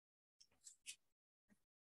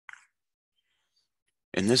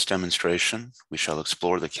In this demonstration, we shall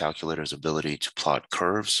explore the calculator's ability to plot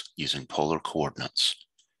curves using polar coordinates.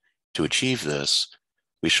 To achieve this,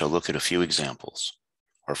 we shall look at a few examples.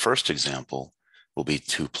 Our first example will be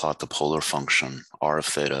to plot the polar function r of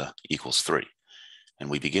theta equals 3, and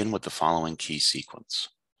we begin with the following key sequence.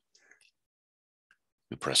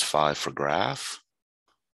 We press 5 for graph,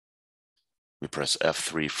 we press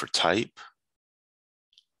F3 for type,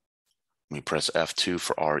 we press F2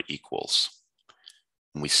 for r equals.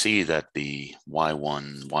 And we see that the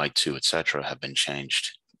y1, y2, etc. have been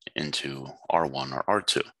changed into r1 or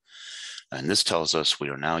r2. And this tells us we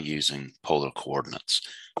are now using polar coordinates.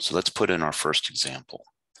 So let's put in our first example.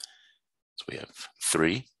 So we have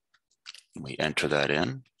 3, and we enter that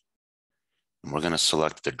in, and we're going to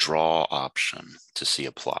select the draw option to see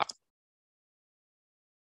a plot.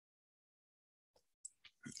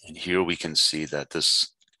 And here we can see that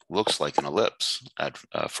this looks like an ellipse at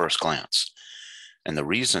first glance. And the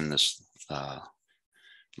reason this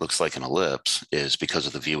looks like an ellipse is because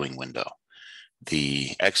of the viewing window.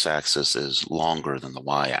 The x-axis is longer than the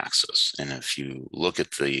y-axis. And if you look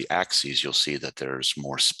at the axes, you'll see that there's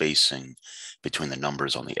more spacing between the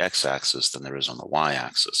numbers on the x-axis than there is on the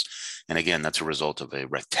y-axis. And again, that's a result of a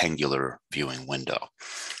rectangular viewing window.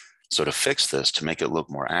 So to fix this, to make it look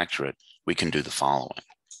more accurate, we can do the following.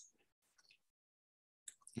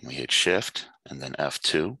 We hit Shift and then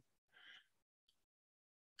F2.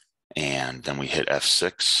 And then we hit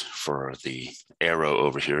F6 for the arrow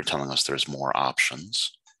over here telling us there's more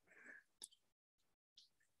options.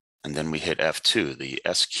 And then we hit F2, the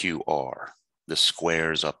SQR. This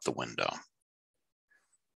squares up the window.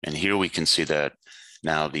 And here we can see that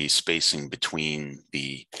now the spacing between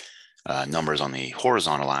the numbers on the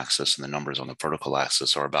horizontal axis and the numbers on the vertical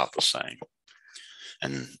axis are about the same.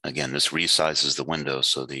 And again, this resizes the window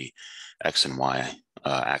so the X and Y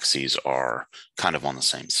axes are kind of on the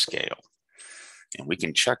same scale. And we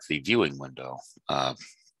can check the viewing window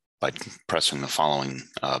by pressing the following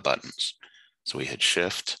buttons. So we hit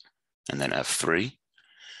Shift and then F3.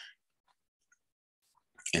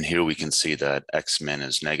 And here we can see that X min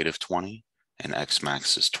is -20 and X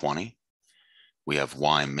max is 20. We have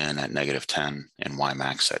Y min at -10 and Y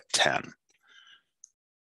max at 10.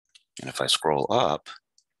 And if I scroll up,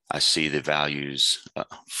 I see the values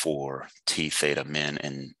for T theta min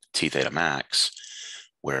and T theta max,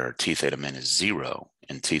 where T theta min is 0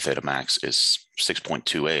 and T theta max is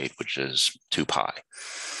 6.28, which is 2 pi.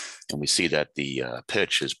 And we see that the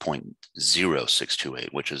pitch is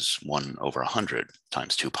 0.0628, which is 1/100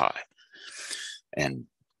 times 2 pi. And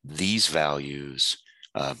these values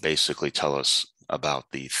basically tell us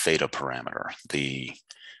about the theta parameter, the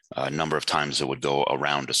number of times it would go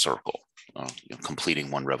around a circle,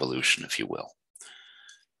 completing one revolution, if you will.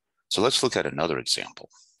 So let's look at another example.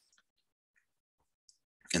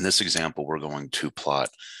 In this example, we're going to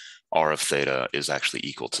plot r of theta is actually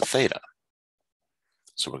equal to theta.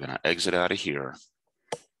 So we're going to exit out of here,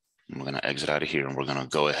 and we're going to exit out of here, and we're going to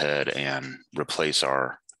go ahead and replace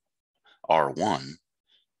our r1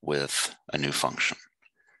 with a new function.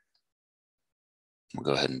 We'll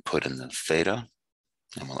go ahead and put in the theta,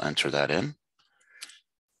 and we'll enter that in.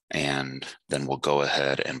 And then we'll go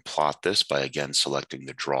ahead and plot this by, again, selecting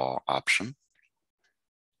the draw option.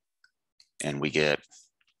 And we get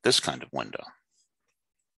this kind of window,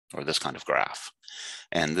 or this kind of graph.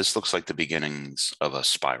 And this looks like the beginnings of a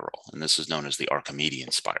spiral. And this is known as the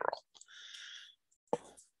Archimedean spiral.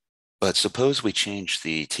 But suppose we change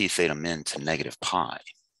the T theta min to -pi.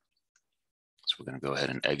 So we're going to go ahead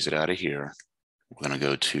and exit out of here. We're going to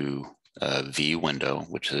go to V window,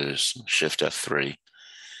 which is Shift F3.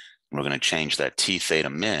 We're going to change that T theta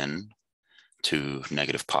min to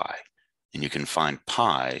 -pi. And you can find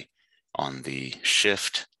pi on the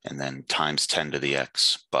Shift and then times 10 to the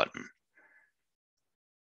X button.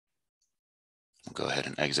 We'll go ahead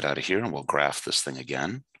and exit out of here, and we'll graph this thing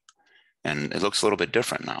again. And it looks a little bit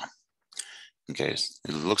different now. Okay, it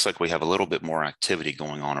looks like we have a little bit more activity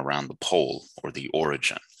going on around the pole or the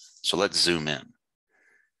origin. So let's zoom in.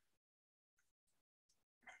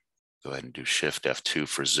 Go ahead and do Shift F2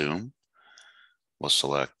 for zoom. We'll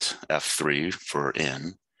select F3 for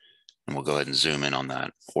in, and we'll go ahead and zoom in on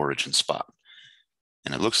that origin spot.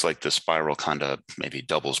 And it looks like the spiral kind of maybe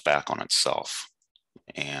doubles back on itself.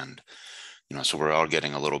 And, so we're all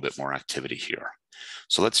getting a little bit more activity here.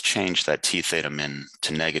 So let's change that T theta min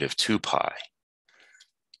to -2 pi.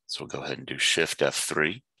 So we'll go ahead and do Shift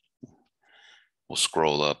F3. We'll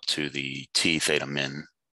scroll up to the T theta min.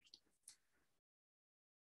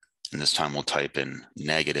 And this time we'll type in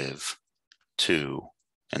 -2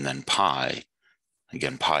 and then pi.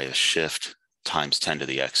 Again, pi is Shift times 10 to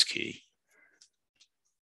the X key.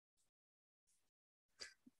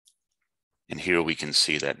 And here we can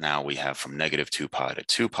see that now we have from -2 pi to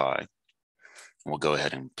 2 pi. We'll go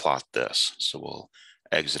ahead and plot this. So we'll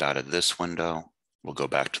exit out of this window. We'll go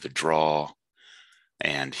back to the draw.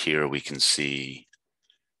 And here we can see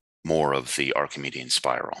more of the Archimedean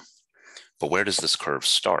spiral. But where does this curve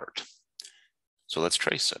start? So let's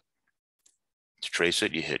trace it. To trace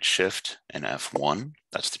it, you hit Shift and F1.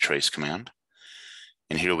 That's the trace command.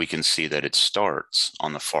 And here we can see that it starts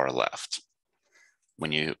on the far left.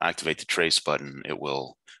 When you activate the trace button, it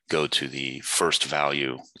will go to the first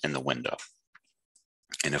value in the window.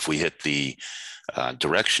 And if we hit the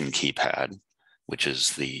direction keypad, which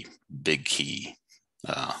is the big key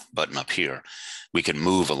button up here, we can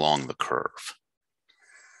move along the curve.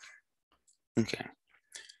 Okay,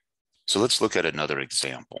 so let's look at another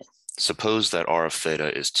example. Suppose that r of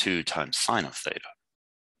theta is 2 times sine of theta.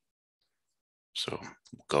 So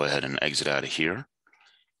we'll go ahead and exit out of here.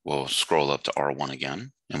 We'll scroll up to R1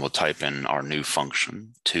 again, and we'll type in our new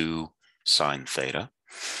function, 2 sine theta.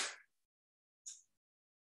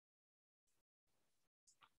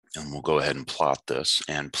 And we'll go ahead and plot this.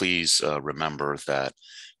 And please remember that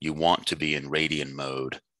you want to be in radian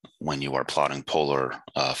mode when you are plotting polar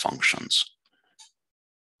functions.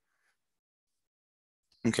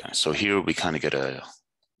 Okay, so here we kind of get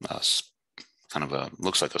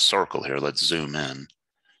looks like a circle here. Let's zoom in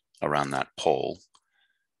around that pole.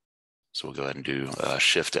 So we'll go ahead and do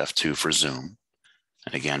Shift F2 for zoom.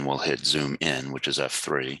 And again, we'll hit zoom in, which is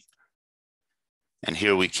F3. And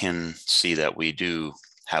here we can see that we do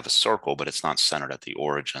have a circle, but it's not centered at the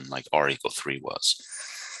origin like r = 3 was.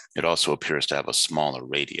 It also appears to have a smaller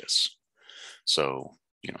radius. So,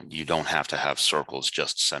 you don't have to have circles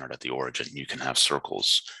just centered at the origin. You can have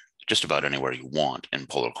circles just about anywhere you want in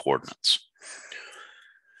polar coordinates.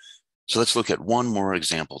 So let's look at one more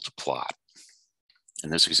example to plot. In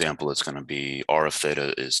this example, it's going to be r of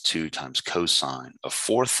theta is 2 times cosine of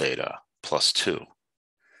 4 theta plus 2.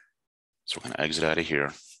 So we're going to exit out of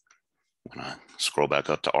here. We're going to scroll back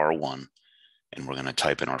up to R1, and we're going to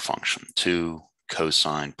type in our function, 2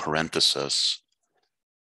 cosine parenthesis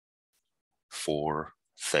 4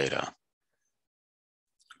 theta,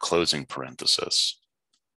 closing parenthesis,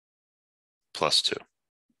 plus 2.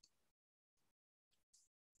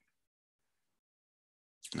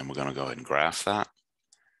 And then we're going to go ahead and graph that.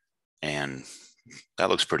 And that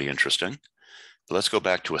looks pretty interesting. But let's go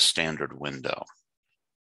back to a standard window.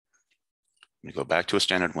 When we go back to a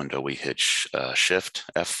standard window, we hit Shift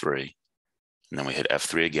F3, and then we hit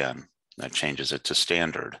F3 again. That changes it to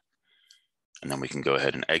standard. And then we can go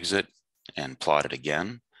ahead and exit and plot it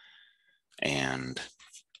again. And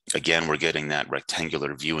again, we're getting that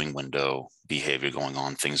rectangular viewing window behavior going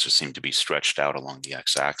on. Things just seem to be stretched out along the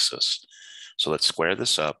x-axis. So let's square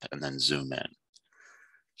this up and then zoom in.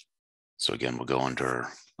 So again, we'll go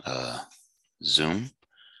under zoom,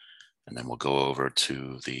 and then we'll go over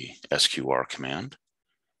to the SQR command.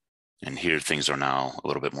 And here things are now a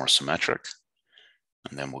little bit more symmetric.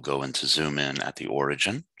 And then we'll go into zoom in at the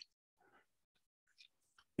origin.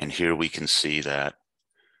 And here we can see that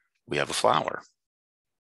we have a flower.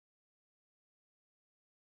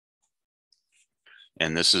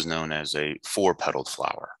 And this is known as a 4-petaled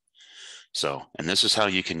flower. So, and this is how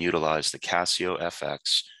you can utilize the Casio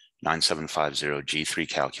fx-9750GIII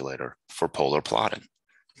calculator for polar plotting.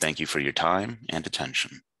 Thank you for your time and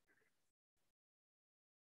attention.